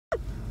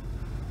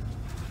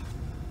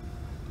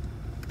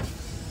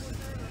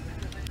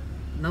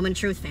moment of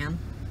truth, fam.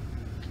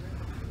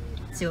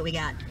 Let's see what we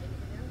got.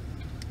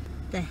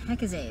 The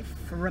heck is a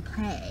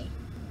frappe?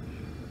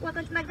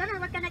 Welcome to McDonald's.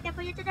 What can I get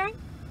for you today?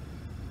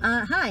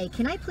 Hi,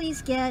 can I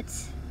please get...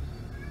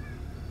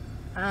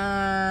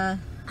 I'm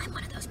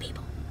one of those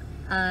people.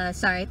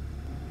 Sorry.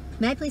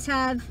 May I please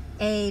have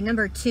a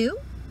number 2?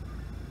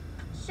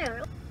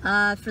 Sure.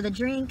 For the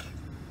drink...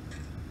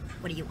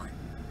 What do you want?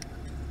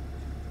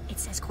 It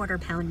says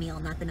quarter-pound meal,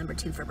 not the number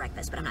 2 for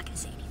breakfast, but I'm not gonna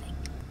say anything.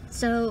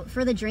 So,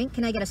 for the drink,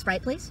 can I get a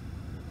Sprite, please?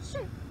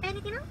 Sure.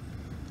 Anything else?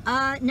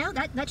 No,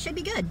 that should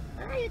be good.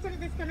 Usually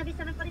this is gonna be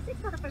 $7.46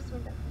 for the first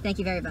window. Thank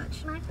you very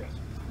much. My pleasure.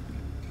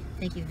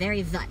 Thank you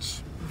very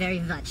much.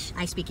 Very much.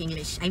 I speak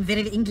English. I'm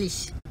very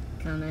English.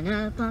 Coming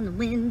up on the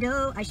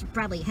window. I should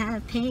probably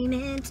have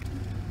payment.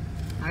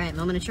 Alright,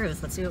 moment of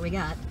truth. Let's see what we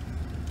got.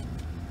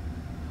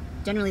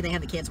 Generally, they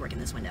have the kids work in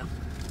this window.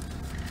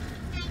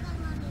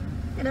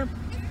 Hello.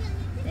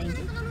 Thank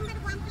you.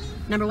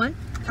 Number 1?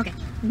 Okay.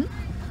 I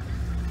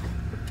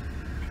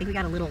think we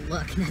got a little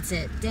look, and that's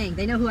it. Dang,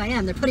 they know who I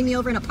am. They're putting me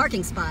over in a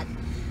parking spot.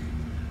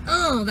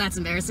 Oh, that's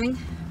embarrassing.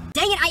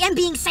 Dang it, I am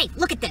being safe.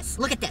 Look at this.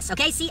 Look at this,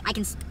 okay? See, I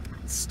can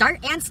start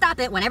and stop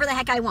it whenever the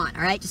heck I want,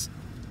 all right? Just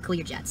cool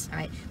your jets, all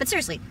right? But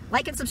seriously,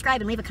 like and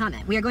subscribe and leave a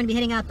comment. We are going to be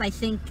hitting up, I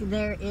think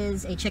there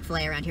is a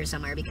Chick-fil-A around here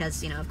somewhere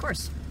because, you know, of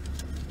course,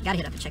 you gotta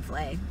hit up a Chick-fil-A,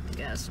 I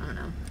guess. I don't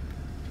know.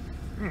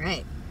 All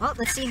right. Well,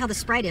 let's see how the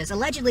Sprite is.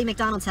 Allegedly,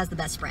 McDonald's has the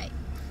best Sprite.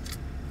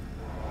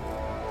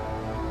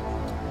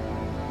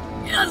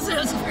 Yes,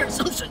 that's a fair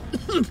assumption.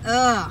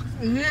 Ugh.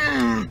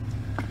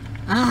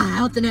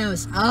 Out the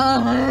nose.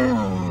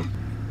 Oh.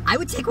 I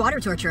would take water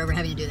torture over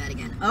having to do that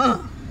again.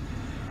 Oh.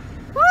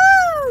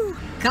 Woo!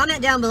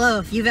 Comment down below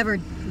if you've ever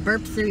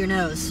burped through your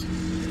nose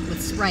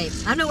with Sprite.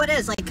 I don't know what it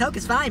is. Like, Coke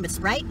is fine, but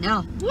Sprite?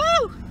 No.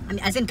 Woo! I mean,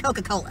 as in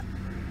Coca-Cola.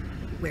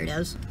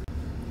 Weirdos.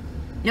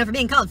 You know, for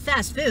being called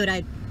fast food,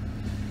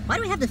 why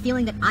do I have the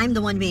feeling that I'm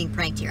the one being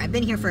pranked here? I've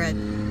been here for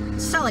a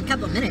solid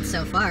couple of minutes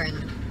so far,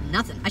 and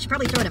nothing. I should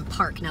probably throw it in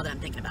park now that I'm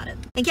thinking about it.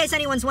 In case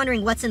anyone's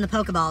wondering what's in the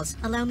Pokeballs,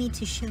 allow me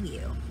to show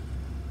you.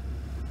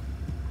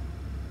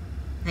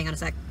 Hang on a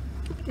sec.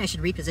 I think I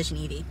should reposition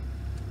Eevee.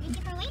 Thank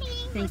you for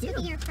waiting. Thank you.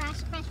 Your fresh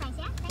fries,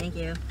 yeah? Thank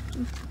you.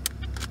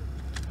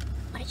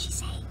 What did she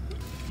say?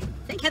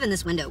 Thank heaven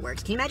this window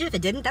works. Can you imagine if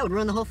it didn't? That would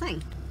ruin the whole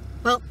thing.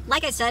 Well,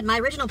 like I said, my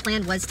original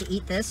plan was to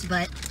eat this,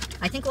 but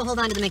I think we'll hold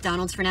on to the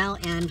McDonald's for now,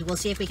 and we'll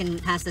see if we can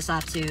pass this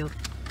off to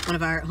one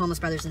of our homeless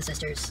brothers and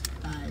sisters.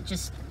 I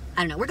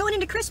don't know. We're going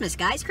into Christmas,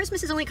 guys.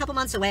 Christmas is only a couple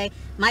months away.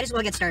 Might as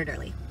well get started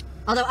early.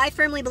 Although I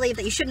firmly believe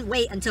that you shouldn't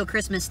wait until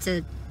Christmas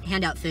to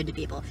hand out food to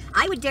people.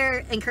 I would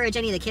dare encourage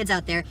any of the kids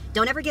out there,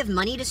 don't ever give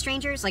money to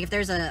strangers. Like if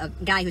there's a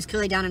guy who's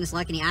clearly down on his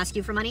luck and he asks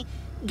you for money,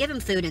 give him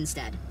food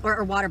instead.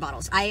 Or water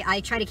bottles. I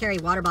try to carry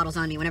water bottles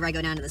on me whenever I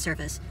go down to the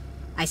surface.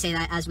 I say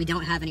that as we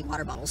don't have any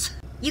water bottles.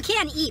 You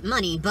can eat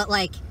money, but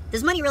like,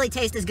 does money really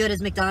taste as good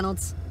as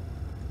McDonald's?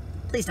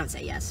 Please don't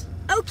say yes.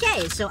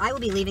 Okay, so I will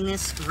be leaving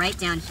this right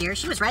down here.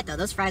 She was right though,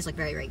 those fries look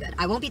very, very good.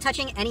 I won't be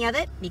touching any of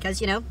it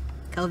because, you know,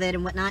 COVID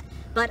and whatnot.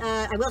 But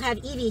I will have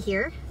Eevee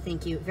here.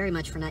 Thank you very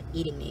much for not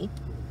eating me.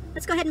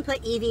 Let's go ahead and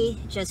put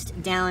Eevee just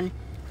down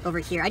over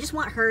here. I just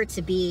want her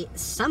to be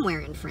somewhere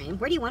in frame.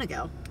 Where do you want to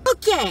go?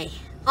 Okay,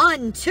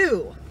 on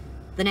to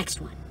the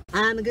next one.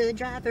 I'm a good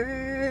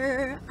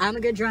driver. I'm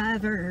a good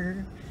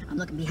driver. I'm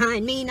looking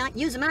behind me, not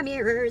using my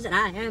mirrors, and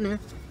I am a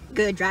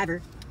good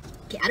driver.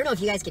 Okay, I don't know if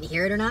you guys can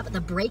hear it or not, but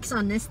the brakes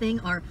on this thing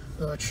are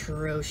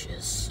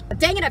atrocious.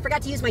 Dang it, I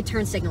forgot to use my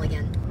turn signal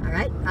again. All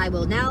right, I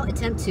will now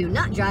attempt to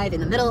not drive in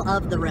the middle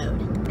of the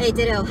road. Hey,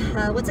 Ditto,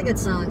 what's a good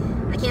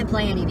song? I can't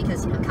play any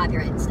because, you know,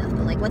 copyright and stuff,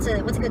 but like, what's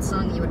a good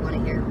song that you would want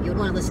to hear? You would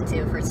want to listen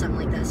to for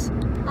something like this.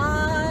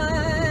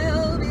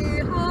 I'll be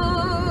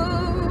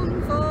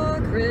home for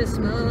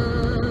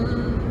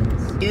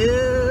Christmas.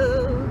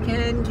 You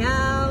can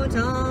count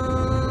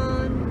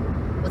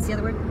on... What's the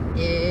other word?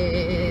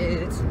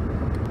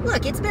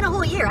 Look, it's been a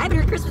whole year. I haven't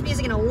heard Christmas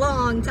music in a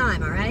long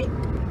time, alright?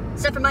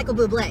 Except for Michael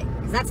Bublé,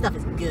 because that stuff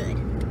is good.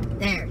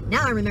 There,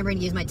 now I'm remembering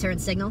to use my turn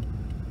signal.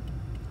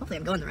 Hopefully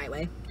I'm going the right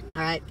way.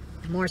 Alright,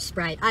 more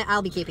Sprite.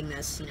 I'll be keeping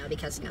this, you know,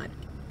 because, you know,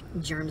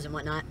 germs and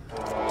whatnot.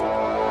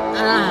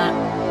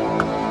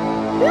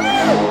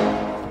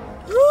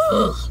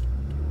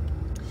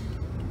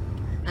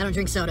 I don't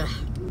drink soda.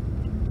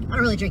 I don't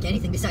really drink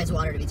anything besides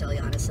water, to be totally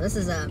honest. So this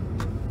is a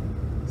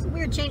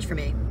weird change for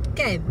me.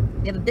 Okay,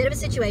 we have a bit of a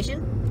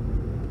situation.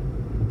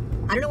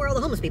 I don't know where all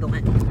the homeless people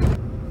went.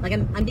 Like,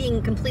 I'm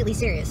being completely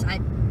serious.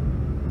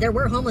 There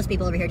were homeless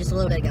people over here just a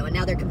little bit ago, and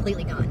now they're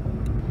completely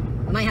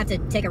gone. I might have to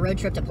take a road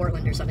trip to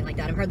Portland or something like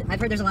that.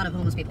 I've heard there's a lot of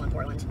homeless people in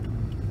Portland.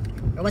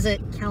 Or was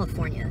it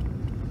California?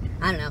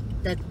 I don't know.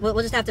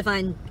 We'll just have to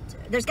find...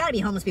 There's got to be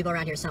homeless people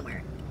around here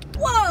somewhere.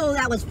 Whoa,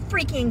 that was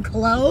freaking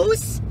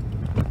close!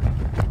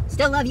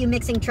 Still love you,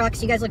 mixing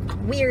trucks. You guys look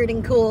weird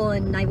and cool,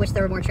 and I wish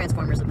there were more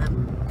Transformers of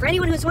them. For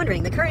anyone who's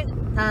wondering, the current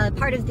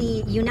part of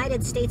the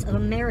United States of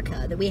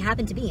America that we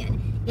happen to be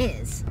in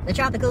is the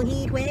tropical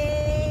heat wave.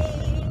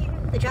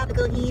 The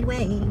tropical heat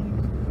wave.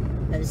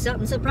 There's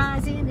something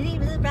surprising,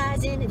 even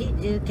surprising if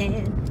you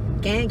can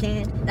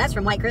Can. That's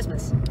from White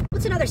Christmas.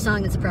 What's another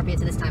song that's appropriate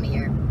to this time of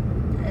year?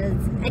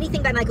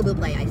 Anything by Michael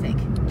Bublé, I think.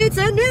 It's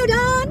a new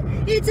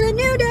dawn! It's a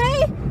new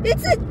day!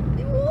 It's a...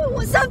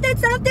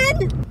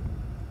 something!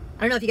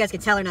 I don't know if you guys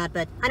could tell or not,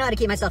 but I know how to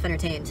keep myself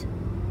entertained.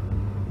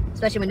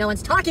 Especially when no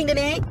one's talking to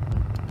me!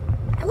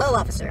 Hello,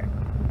 officer.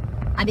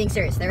 I'm being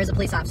serious. There is a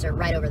police officer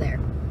right over there.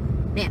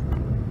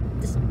 Man,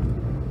 this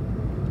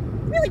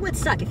really would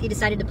suck if he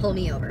decided to pull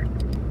me over.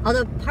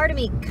 Although part of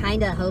me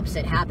kinda hopes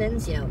it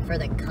happens, you know, for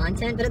the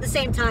content, but at the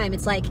same time,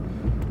 it's like,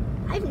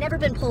 I've never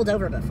been pulled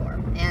over before,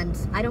 and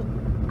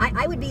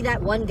I would be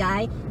that one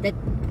guy that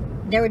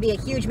there would be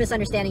a huge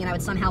misunderstanding and I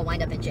would somehow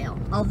wind up in jail.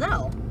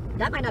 Although,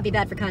 that might not be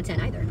bad for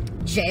content either.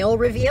 Jail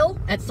reveal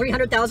at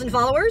 300,000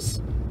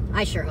 followers?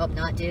 I sure hope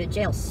not, dude.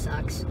 Jail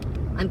sucks.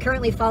 I'm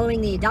currently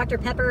following the Dr.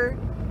 Pepper,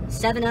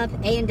 7-Up,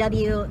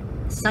 A&W,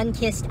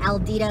 Sunkissed,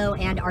 Aldito,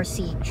 and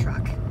RC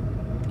truck.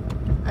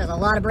 That was a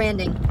lot of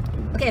branding.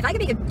 Okay, if I could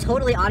be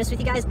totally honest with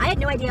you guys, I had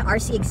no idea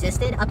RC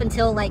existed up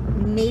until like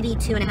maybe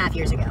 2.5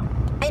 years ago.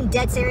 I'm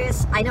dead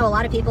serious. I know a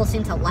lot of people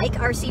seem to like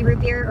RC root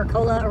beer or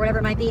cola or whatever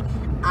it might be.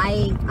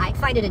 I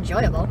find it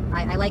enjoyable.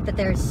 I like that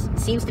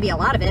seems to be a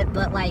lot of it,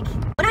 but like,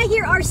 when I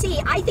hear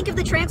RC, I think of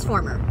the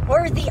Transformer,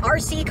 or the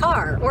RC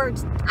car, or,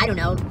 I don't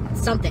know,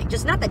 something.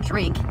 Just not the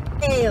drink.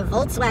 Hey,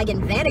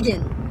 Volkswagen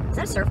Vanagon. Is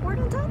that a surfboard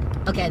on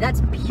top? Okay,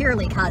 that's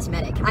purely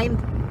cosmetic.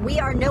 We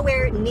are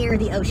nowhere near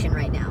the ocean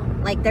right now.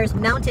 Like, there's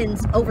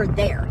mountains over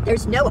there.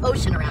 There's no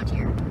ocean around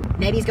here.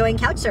 Maybe he's going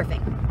couch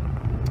surfing.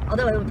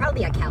 Although it would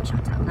probably be a couch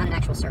on top, not an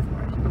actual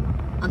surfboard.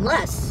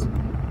 Unless...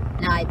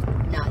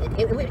 No,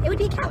 it would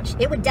be a couch.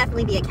 It would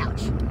definitely be a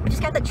couch. I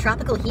just got the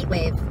tropical heat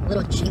wave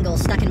little jingle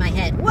stuck in my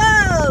head.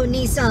 Whoa,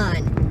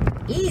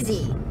 Nissan!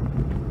 Easy.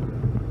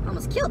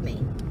 Almost killed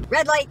me.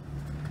 Red light.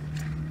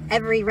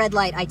 Every red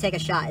light, I take a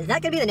shot. Is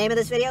that gonna be the name of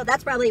this video?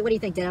 That's probably... What do you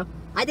think, Ditto?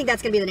 I think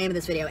that's gonna be the name of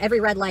this video. Every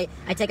red light,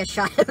 I take a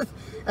shot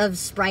of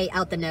Sprite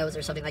out the nose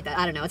or something like that.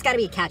 I don't know. It's gotta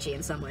be catchy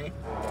in some way.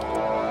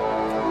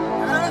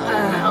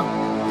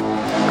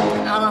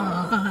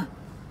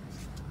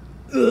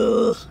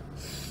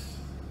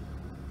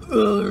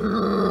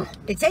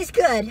 It tastes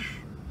good,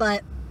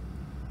 but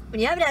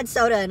when you haven't had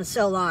soda in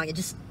so long, it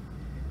just...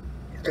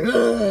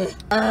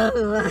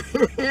 Oh,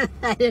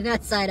 I did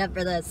not sign up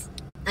for this.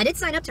 I did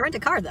sign up to rent a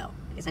car, though,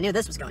 because I knew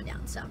this was going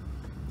down, so,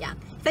 yeah.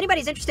 If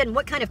anybody's interested in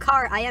what kind of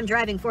car I am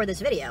driving for this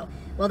video,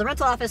 well, the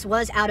rental office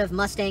was out of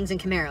Mustangs and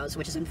Camaros,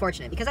 which is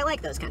unfortunate, because I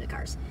like those kind of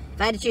cars.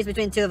 If I had to choose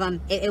between the two of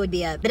them, it would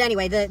be a... But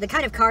anyway, the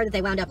kind of car that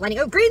they wound up landing...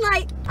 Oh, green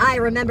light! I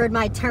remembered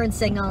my turn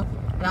signal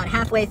about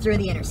halfway through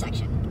the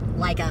intersection.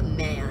 Like a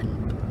man.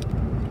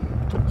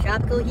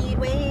 Tropical heat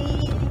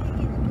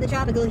wave, the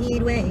tropical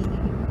heat wave.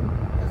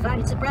 I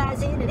find it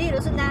surprising, and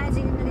it so nice,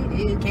 and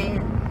you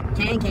can.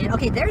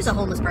 Okay, there's a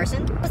homeless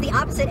person. It was the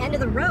opposite end of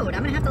the road.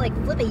 I'm gonna have to like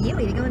flip a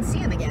U-ey to go and see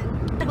him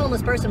again. That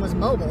homeless person was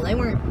mobile. They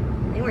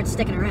weren't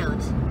sticking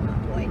around.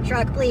 Oh boy,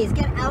 truck, please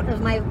get out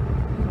of my...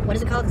 What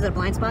is it called? Is it a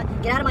blind spot?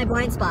 Get out of my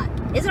blind spot.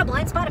 Is it a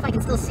blind spot if I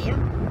can still see him?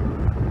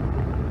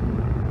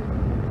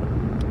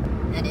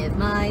 And if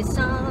my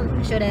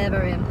song should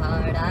ever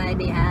impart, I'd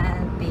be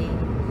happy.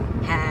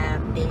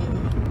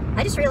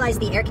 I just realized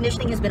the air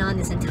conditioning has been on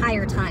this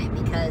entire time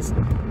because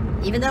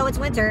even though it's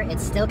winter,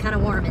 it's still kind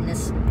of warm in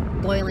this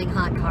boiling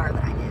hot car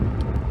that I'm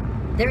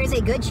in. There is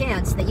a good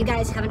chance that you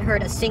guys haven't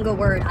heard a single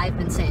word I've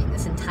been saying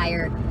this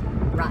entire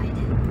ride.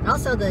 And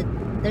also,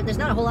 there's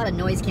not a whole lot of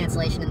noise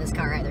cancellation in this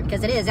car either,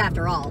 because it is,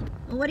 after all.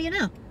 Well, what do you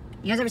know?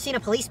 You guys ever seen a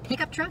police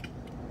pickup truck?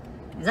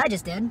 Because I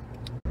just did.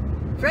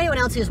 For anyone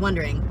else who's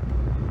wondering,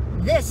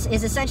 this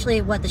is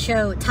essentially what the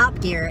show Top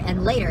Gear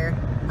and later,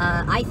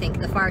 I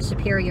think, the far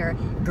superior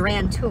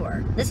Grand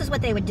Tour. This is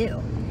what they would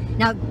do.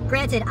 Now,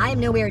 granted, I am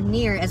nowhere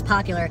near as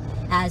popular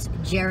as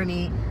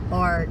Jeremy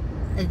or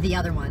the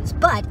other ones,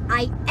 but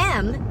I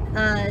am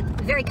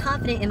very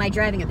confident in my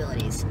driving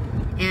abilities.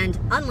 And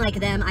unlike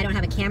them, I don't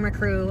have a camera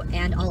crew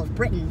and all of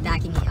Britain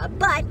backing me up,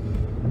 but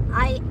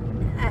I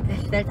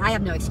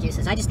have no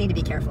excuses. I just need to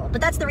be careful. But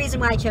that's the reason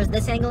why I chose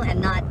this angle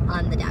and not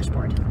on the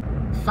dashboard.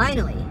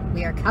 Finally,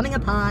 we are coming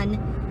upon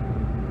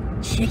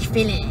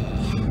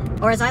Chick-fil-a.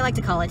 Or as I like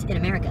to call it in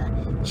America,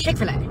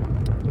 Chick-fil-a.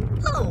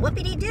 Oh,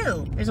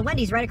 whoopity-doo. There's a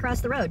Wendy's right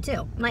across the road,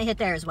 too. Might hit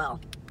there as well.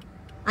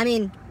 I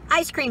mean,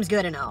 ice cream's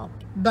good and all,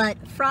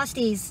 but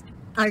Frosties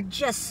are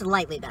just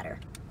slightly better.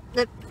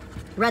 The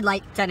red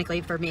light,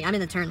 technically, for me. I'm in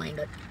the turn lane,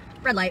 but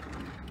red light.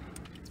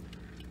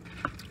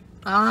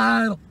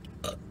 Oh.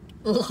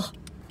 Ugh.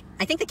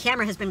 I think the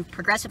camera has been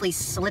progressively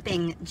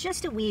slipping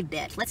just a wee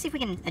bit. Let's see if we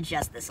can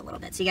adjust this a little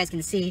bit so you guys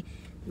can see,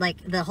 like,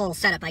 the whole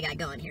setup I got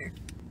going here.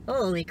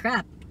 Holy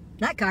crap.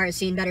 That car has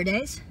seen better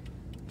days.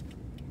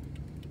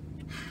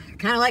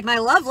 Kind of like my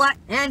love light,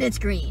 and it's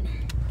green.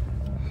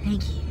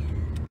 Thank you.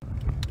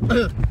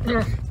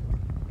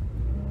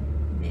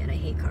 Man, I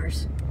hate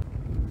cars.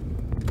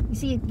 You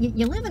see,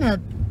 you live in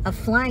a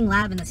flying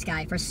lab in the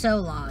sky for so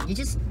long.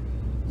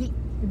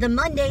 The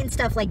mundane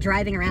stuff like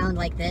driving around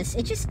like this,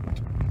 it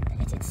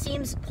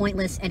seems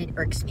pointless and it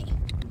irks me.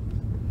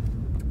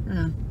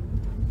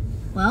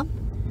 Well,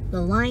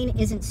 The line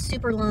isn't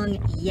super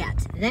long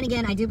yet. Then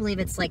again, I do believe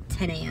it's like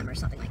 10 a.m. or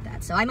something like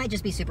that, so I might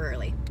just be super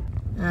early.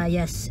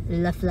 Yes,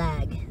 la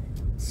flag.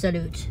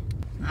 Salute.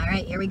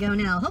 Alright, here we go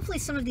now. Hopefully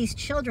some of these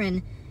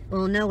children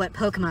will know what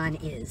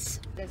Pokemon is.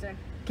 Yes, sir.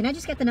 Can I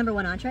just get the number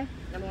 1 entree?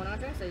 Number 1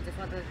 entree, so you just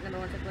want the number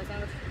 1 Chick-fil-A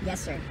sandwich? Yes,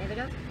 sir. Anything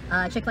else?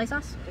 Chick-fil-A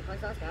sauce? Chick-fil-A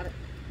sauce, got it.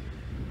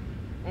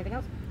 Anything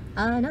else?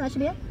 No, that should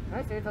be it.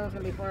 Alright, so your total's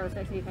gonna be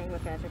 $406. You paying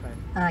with cash or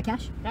card?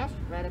 Cash? Cash?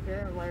 Right up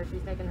here where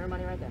she's taking her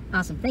money right there.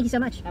 Awesome. Thank you so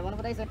much. Have a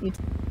wonderful day, sir. You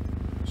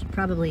should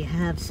probably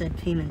have said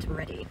payment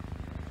ready.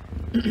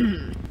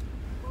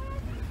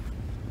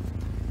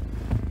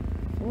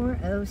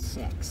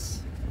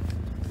 406.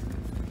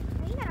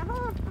 Well, you got a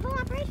whole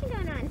operation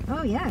going on.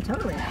 Oh yeah,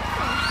 totally.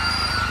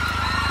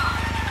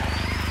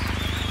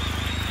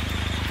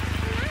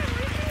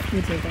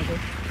 You too, thank you.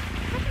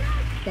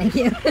 Thank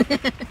you.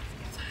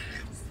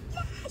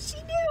 Yeah, she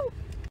knew.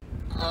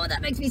 Oh,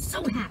 that makes me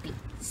so happy.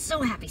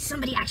 So happy.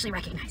 Somebody actually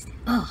recognized it.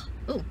 Oh,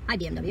 hi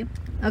BMW.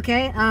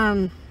 Okay,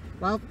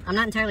 well, I'm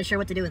not entirely sure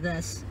what to do with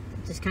this.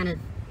 Just kind of,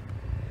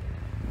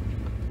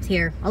 it's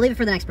here. I'll leave it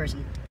for the next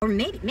person. Or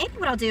maybe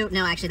what I'll do,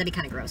 no, actually, that'd be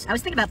kind of gross. I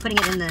was thinking about putting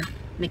it in the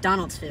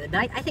McDonald's food, but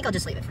I think I'll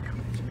just leave it for now.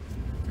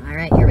 All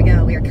right, here we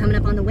go. We are coming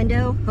up on the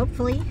window.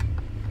 Hopefully,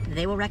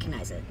 they will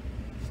recognize it.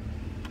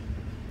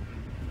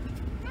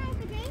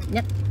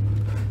 Yep.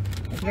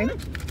 Thank you very much.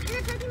 Is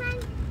it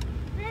Pokemon?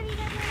 Whatever you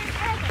guys want.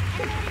 I like it. I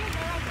don't know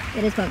what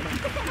it is, but I like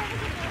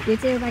it. It is Pokemon. You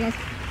too. Bye, guys.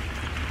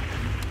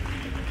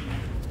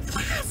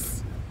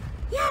 Yes!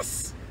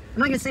 Yes! I'm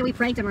not going to say we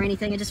pranked him or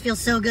anything. It just feels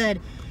so good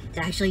to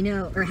actually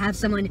know, or have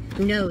someone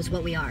who knows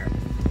what we are.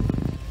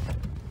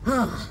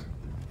 Oh.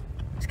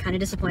 It's kind of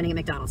disappointing at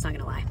McDonald's, not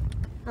going to lie.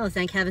 Oh,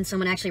 thank heaven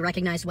someone actually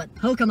recognized what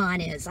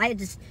Pokemon is. I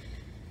just...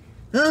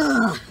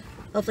 Ugh.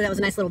 Hopefully that was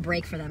a nice little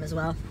break for them as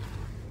well.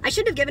 I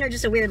shouldn't have given her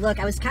just a weird look.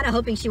 I was kind of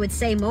hoping she would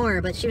say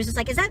more, but she was just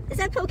like, is that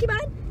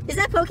Pokemon? Is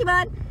that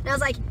Pokemon? And I was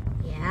like,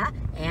 yeah,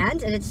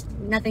 and it's,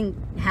 nothing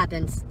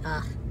happens.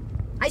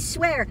 I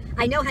swear,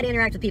 I know how to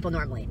interact with people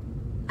normally.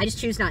 I just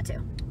choose not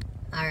to.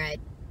 All right,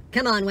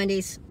 come on,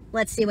 Wendy's.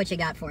 Let's see what you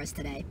got for us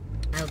today.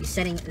 I will be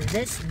setting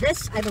this.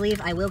 This, I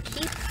believe, I will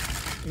keep.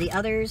 The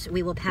others,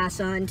 we will pass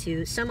on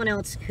to someone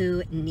else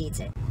who needs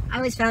it. I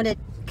always found it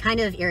kind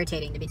of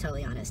irritating, to be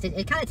totally honest.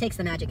 It kind of takes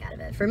the magic out of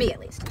it, for me at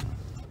least.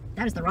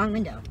 That is the wrong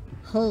window.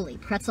 Holy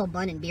pretzel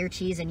bun and beer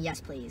cheese and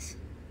yes please.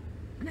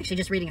 I'm actually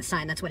just reading a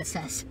sign, that's what it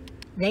says.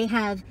 They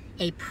have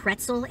a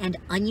pretzel and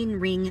onion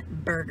ring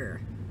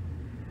burger.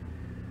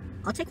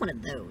 I'll take one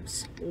of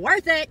those.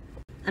 Worth it!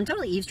 I'm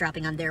totally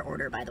eavesdropping on their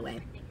order, by the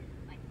way.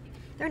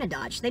 They're in a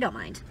Dodge, they don't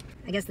mind.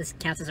 I guess this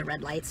counts as a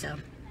red light, so.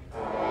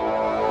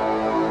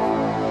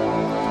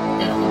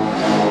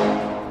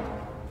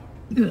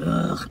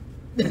 Ugh.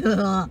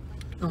 Ugh.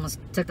 Almost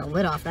took the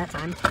lid off that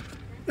time.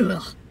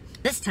 Ugh.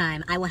 This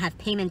time, I will have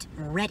payment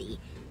ready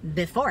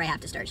before I have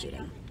to start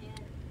shooting.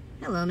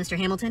 Hello, Mr.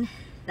 Hamilton.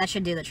 That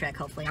should do the trick,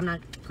 hopefully. I'm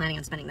not planning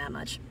on spending that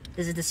much.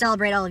 This is to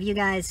celebrate all of you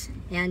guys,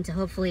 and to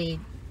hopefully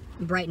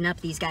brighten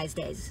up these guys'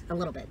 days a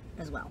little bit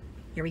as well.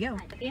 Here we go.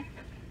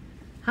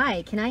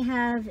 Hi, can I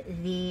have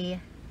the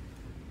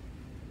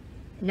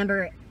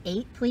number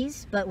 8,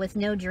 please, but with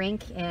no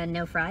drink and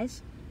no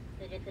fries?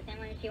 So just the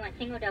sandwich, you want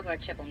single, double, or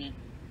triple meat?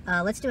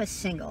 Let's do a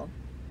single.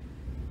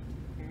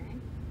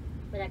 Alright.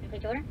 Was that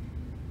complete your order?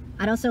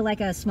 I'd also like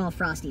a small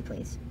Frosty,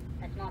 please.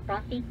 A small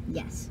Frosty?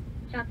 Yes.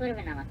 Chocolate or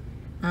vanilla?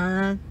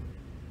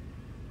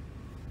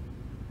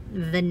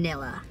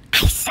 Vanilla.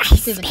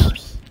 Ice, Vanilla.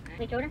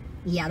 Complete your order?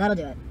 Yeah, that'll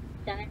do it.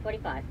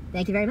 $7.45.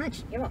 Thank you very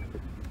much. You're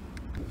welcome.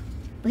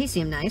 Well, he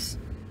seemed nice.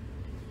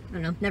 I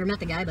don't know, never met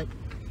the guy, but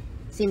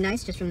seemed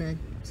nice just from the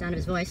sound of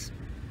his voice.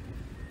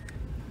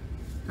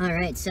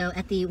 Alright, so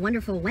at the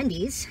wonderful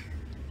Wendy's,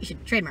 you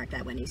should trademark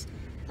that, Wendy's,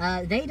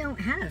 they don't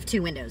have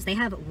 2 windows, they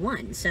have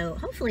 1, so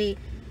hopefully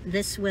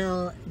this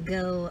will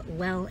go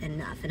well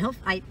enough, and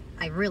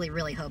I really,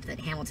 really hope that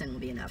Hamilton will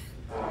be enough.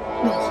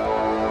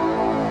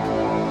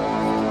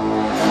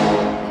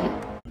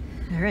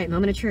 Alright,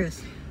 moment of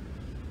truth.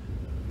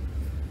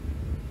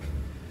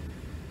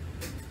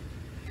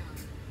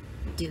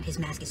 Dude, his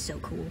mask is so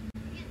cool.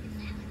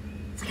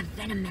 It's like a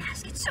Venom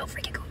mask. It's so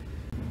freaking cool.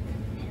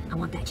 I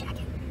want that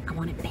jacket. I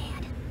want it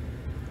bad.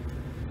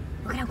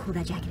 Look at how cool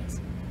that jacket is.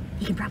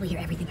 He can probably hear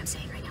everything I'm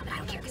saying right now, but I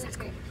don't care because that's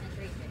cool.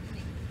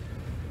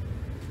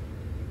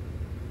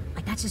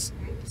 Like, that's just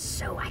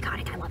so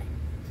iconic. I love it.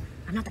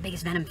 I'm not the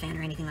biggest Venom fan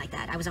or anything like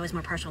that. I was always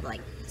more partial to,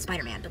 like,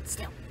 Spider-Man, but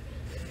still.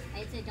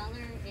 It's $1.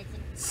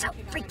 It's So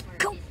freaking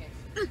cool.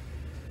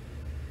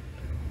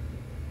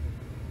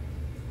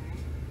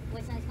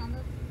 What size combo?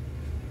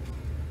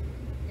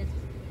 This.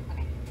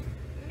 Okay.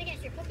 Let me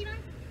guess, your Pokemon?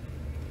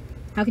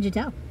 How could you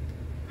tell?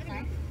 I don't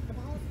know. The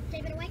balls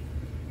saving away?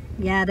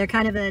 Yeah, they're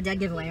kind of a dead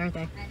giveaway, aren't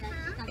they?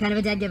 Kind of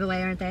a dead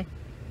giveaway, aren't they?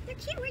 They're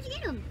cute. Where'd you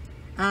get them?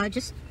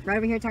 Just right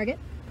over here at Target.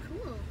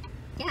 Cool.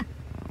 Yeah.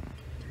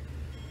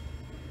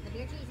 The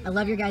beer cheese is I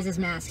love your guys'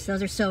 masks.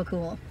 Those are so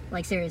cool.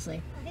 Like,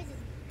 seriously. Oh, his is...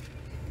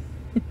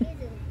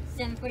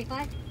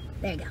 $7.45.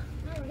 There you go.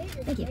 Oh, his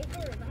is Thank you. Viper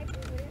or whatever.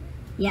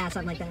 Yeah,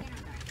 something like that.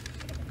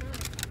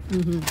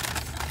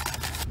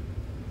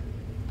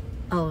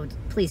 Oh,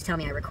 please tell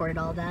me I recorded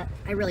all of that.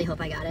 I really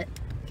hope I got it.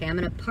 Okay, I'm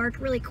gonna park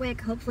really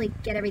quick, hopefully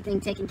get everything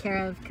taken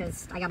care of,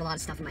 because I got a lot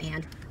of stuff in my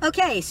hand.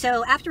 Okay,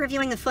 so after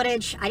reviewing the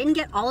footage, I didn't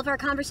get all of our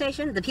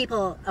conversation. The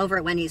people over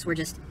at Wendy's were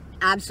just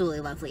absolutely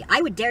lovely.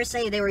 I would dare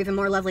say they were even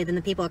more lovely than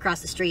the people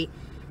across the street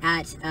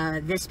at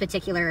this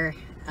particular,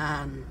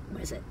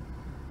 what is it?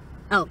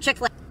 Oh,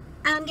 Chick-fil-A.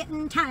 I'm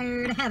getting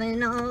tired of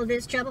having all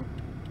this trouble.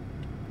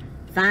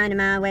 Finding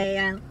my way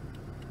out.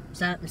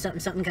 Something, something,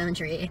 something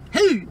country.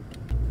 Hey!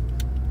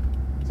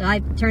 So I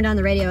turned on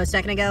the radio a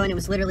second ago and it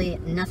was literally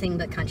nothing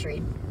but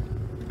country.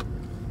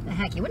 The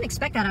heck, you wouldn't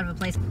expect that out of a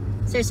place.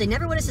 Seriously,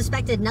 never would have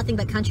suspected nothing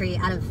but country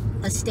out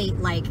of a state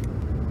like...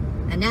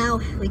 And now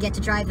we get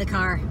to drive the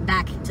car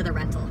back to the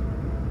rental.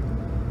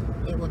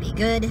 It will be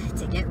good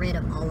to get rid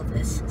of all of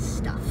this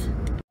stuff.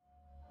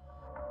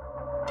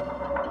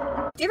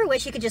 Do you ever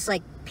wish you could just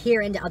like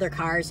peer into other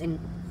cars and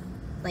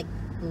like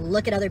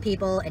look at other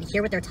people and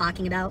hear what they're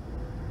talking about?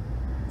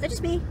 Is that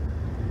just me?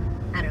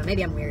 I don't know,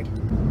 maybe I'm weird.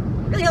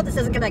 Really hope this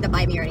doesn't come back to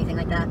bite me or anything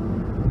like that.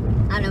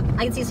 I don't know,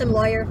 I can see some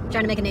lawyer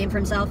trying to make a name for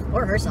himself,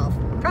 or herself.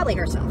 Probably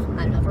herself,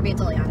 I don't know, if we're being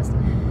totally honest.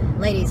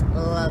 Ladies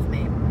love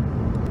me.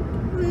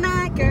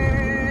 My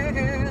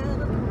girl,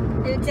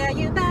 who tell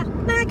you about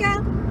my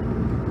girl,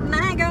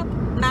 my girl,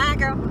 my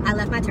girl. I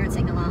left my turn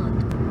signal on.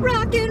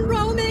 Rock and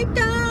roll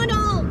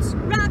McDonald's,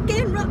 rock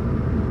and roll.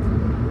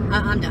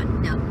 I'm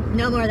done,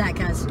 no more of that,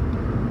 cuz.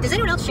 Does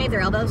anyone else shave their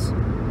elbows?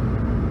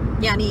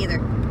 Yeah, me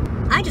either.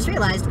 I just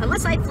realized,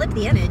 unless I flip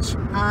the image,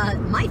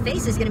 my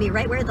face is going to be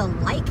right where the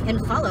like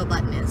and follow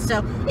button is.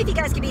 So if you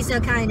guys could be so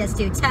kind as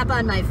to tap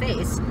on my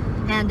face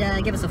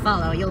and give us a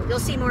follow, you'll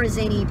see more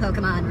zany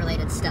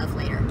Pokemon-related stuff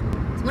later.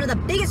 It's one of the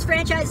biggest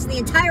franchises in the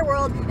entire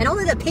world, and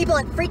only the people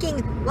at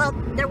freaking... Well,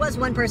 there was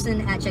one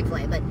person at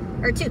Chick-fil-A, but...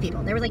 Or two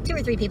people. There were like 2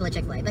 or 3 people at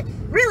Chick-fil-A. But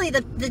really,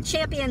 the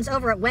champions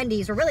over at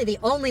Wendy's were really the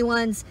only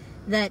ones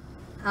that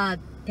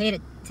paid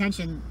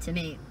attention to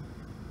me.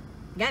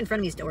 The guy in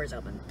front of me's door is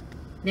open.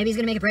 Maybe he's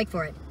gonna make a break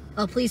for it.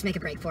 Oh, please make a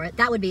break for it.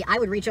 That would be, I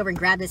would reach over and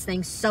grab this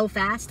thing so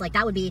fast, like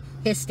that would be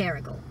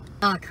hysterical.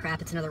 Oh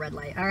crap, it's another red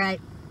light. All right.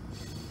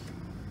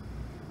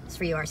 It's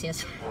for you,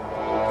 Arceus.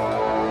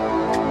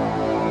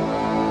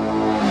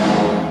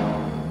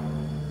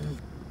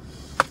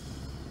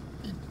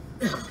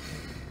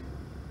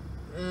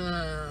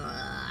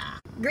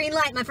 Green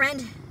light, my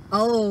friend.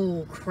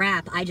 Oh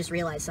crap, I just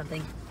realized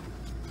something.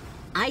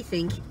 I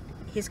think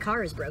his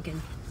car is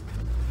broken.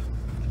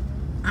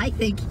 I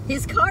think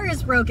his car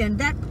is broken.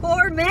 That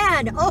poor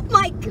man. Oh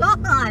my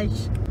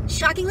gosh.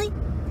 Shockingly,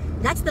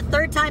 that's the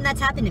 3rd time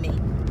that's happened to me.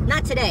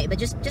 Not today, but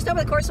just over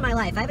the course of my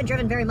life. I haven't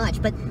driven very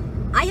much, but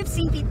I have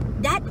seen people...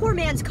 That poor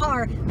man's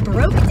car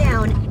broke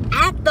down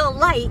at the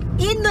light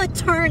in the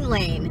turn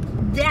lane.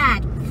 That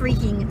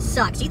freaking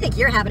sucks. You think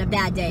you're having a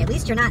bad day. At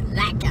least you're not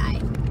that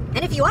guy.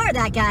 And if you are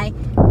that guy,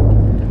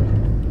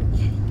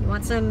 you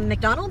want some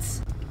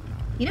McDonald's?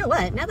 You know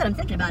what? Now that I'm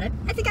thinking about it,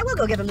 I think I will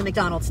go give him the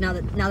McDonald's. Now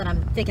that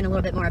I'm thinking a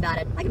little bit more about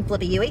it, I can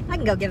flip a Yui. I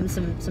can go give him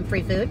some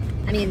free food.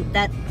 I mean,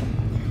 that's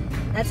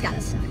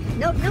gotta suck.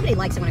 Nobody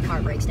likes it when a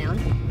car breaks down,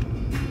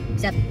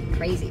 except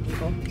crazy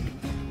people.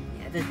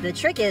 Yeah, the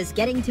trick is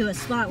getting to a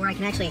spot where I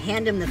can actually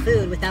hand him the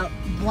food without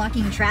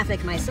blocking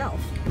traffic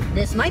myself.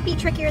 This might be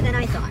trickier than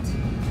I thought,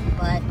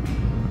 but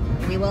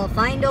we will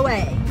find a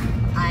way,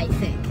 I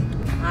think.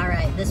 All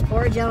right, this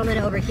poor gentleman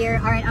over here.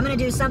 All right, I'm gonna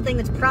do something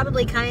that's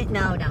probably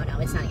no,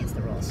 it's not against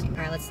the rules. All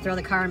right, let's throw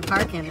the car in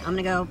park, and I'm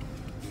gonna go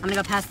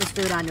pass this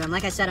food on to him.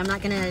 Like I said, I'm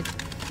not gonna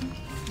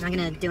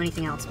do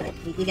anything else, but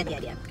you get the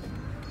idea.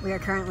 We are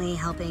currently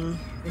helping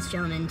this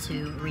gentleman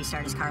to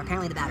restart his car.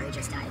 Apparently the battery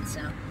just died, so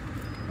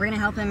we're gonna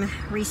help him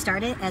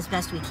restart it as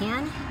best we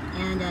can.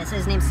 And it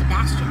says his name's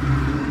Sebastian.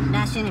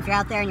 Sebastian, if you're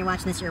out there and you're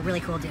watching this, you're a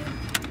really cool dude.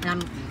 And I'm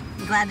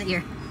glad that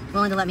you're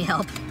willing to let me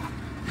help.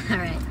 All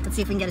right, let's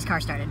see if we can get his car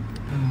started.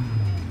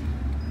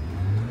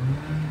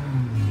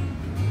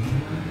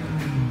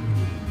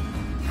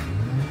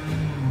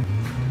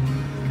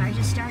 Car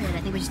just started. I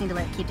think we just need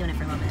to keep doing it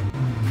for a little bit.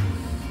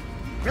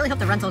 Really hope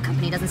the rental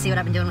company doesn't see what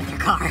I've been doing with their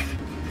car.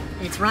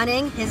 It's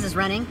running. His is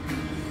running.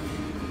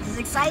 This is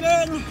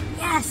exciting.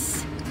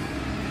 Yes!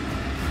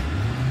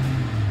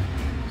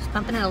 Just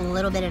pumping it a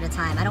little bit at a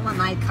time. I don't want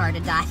my car to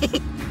die.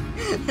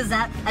 Is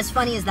that, as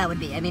funny as that would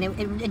be? I mean,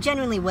 it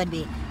genuinely would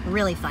be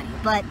really funny.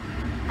 But,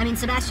 I mean,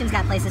 Sebastian's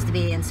got places to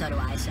be, and so do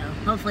I. So,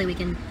 hopefully we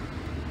can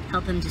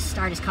help him just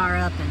start his car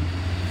up,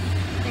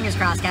 and fingers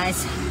crossed,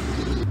 guys.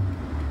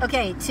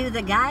 Okay, to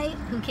the guy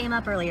who came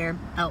up earlier.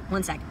 Oh,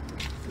 one sec.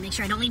 Make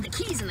sure I don't leave the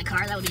keys in the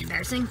car. That would be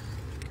embarrassing.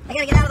 I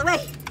gotta get out of the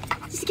way,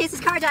 just in case this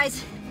car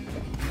dies.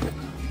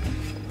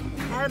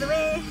 Out of the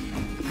way.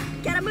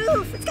 Gotta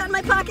move. It's got in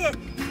my pocket.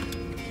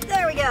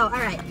 There we go. All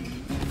right.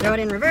 Throw it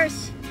in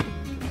reverse.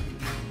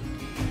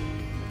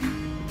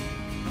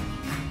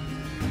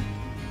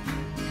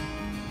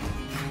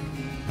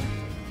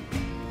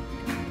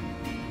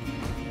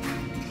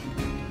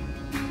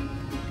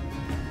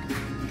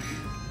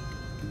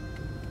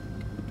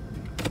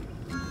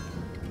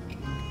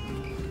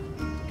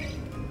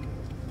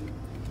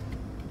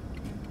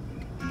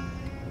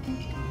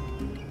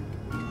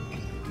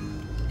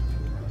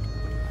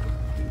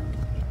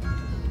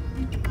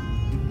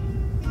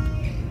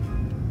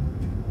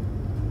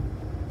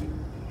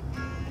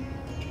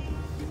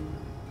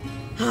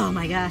 Oh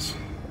my gosh.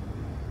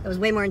 That was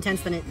way more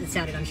intense than it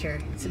sounded, I'm sure.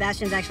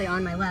 Sebastian's actually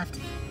on my left.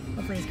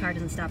 Hopefully his car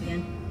doesn't stop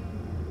again.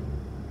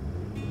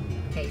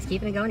 Okay, he's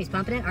keeping it going, he's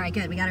pumping it. All right,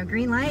 good, we got our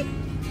green light.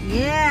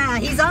 Yeah,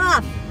 he's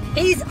off!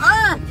 He's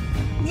off!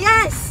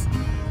 Yes!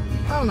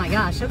 Oh my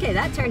gosh, okay,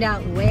 that turned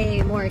out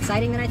way more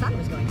exciting than I thought it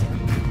was going to.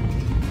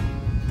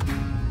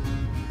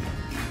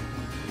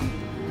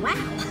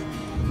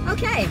 Wow.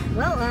 Okay,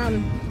 well,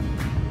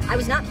 I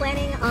was not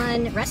planning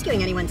on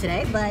rescuing anyone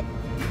today, but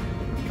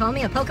call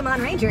me a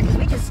Pokemon Ranger, because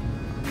we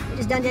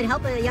just done did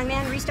help a young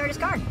man restart his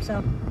car,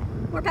 so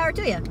more power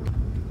to you.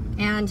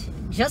 And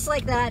just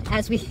like that,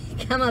 as we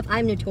come up,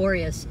 I'm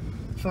notorious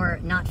for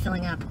not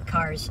filling up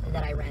cars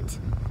that I rent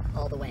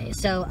all the way.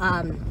 So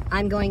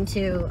I'm going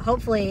to,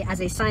 hopefully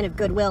as a sign of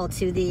goodwill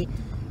to the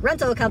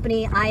rental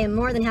company, I am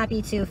more than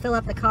happy to fill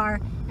up the car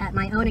at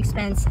my own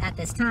expense at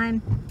this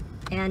time.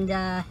 And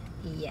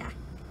yeah.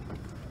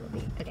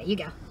 Okay, you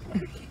go.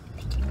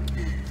 Thank you.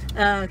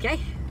 Okay.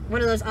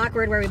 One of those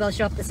awkward where we both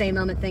show up at the same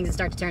moment, things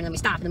start to turn, then we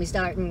stop, and then we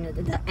start,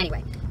 and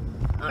anyway.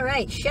 All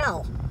right,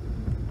 Shell.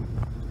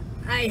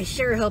 I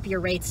sure hope your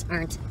rates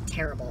aren't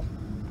terrible.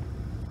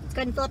 Let's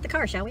go ahead and fill up the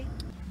car, shall we?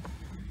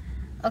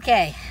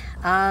 Okay,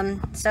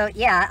 so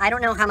yeah, I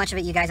don't know how much of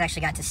it you guys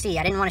actually got to see.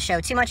 I didn't want to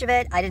show too much of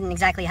it. I didn't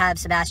exactly have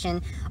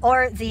Sebastian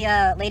or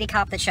the lady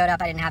cop that showed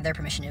up. I didn't have their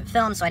permission to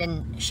film, so I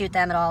didn't shoot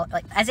them at all.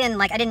 Like, as in,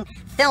 like, I didn't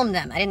film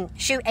them. I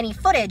didn't shoot any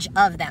footage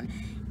of them.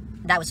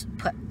 That was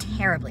put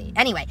terribly.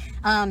 Anyway,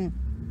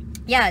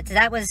 yeah,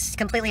 that was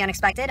completely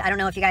unexpected. I don't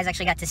know if you guys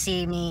actually got to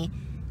see me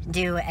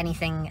do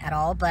anything at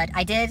all, but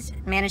I did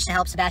manage to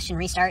help Sebastian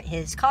restart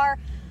his car.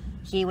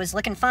 He was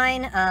looking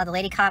fine. The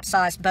lady cop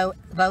saw us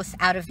both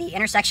out of the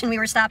intersection we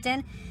were stopped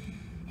in,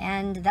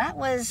 and that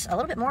was a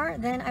little bit more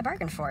than I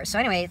bargained for. So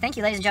anyway, thank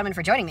you, ladies and gentlemen,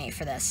 for joining me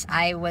for this.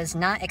 I was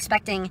not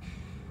expecting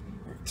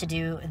to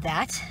do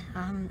that.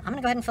 I'm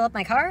gonna go ahead and fill up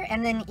my car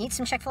and then eat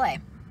some Chick-fil-A.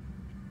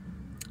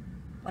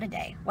 What a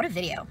day. What a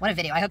video. What a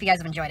video. I hope you guys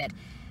have enjoyed it.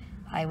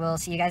 I will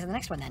see you guys in the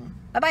next one then.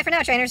 Bye-bye for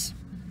now, trainers.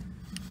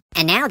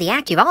 And now the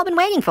act you've all been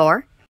waiting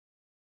for.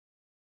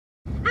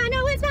 I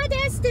know it's my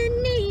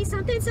destiny,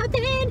 something,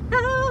 something.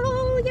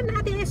 Oh, you're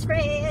my best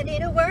friend.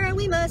 In a world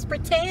we must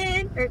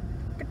pretend, or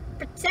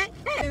protect.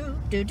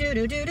 Do do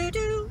do do do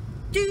do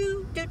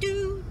do do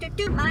do do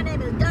do. My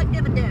name is Doug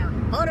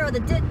Dividown, owner of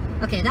the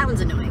Okay, that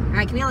one's annoying. All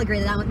right, can we all agree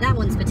that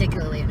one's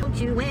particularly annoying?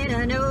 Don't you when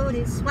I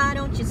notice? Why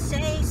don't you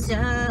say so?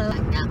 I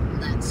got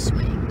that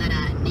swing that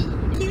I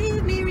need.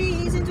 Give me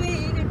reasons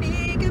we could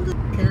be complete.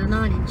 Come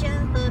on and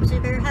jump up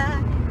super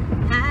high,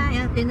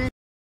 high up in the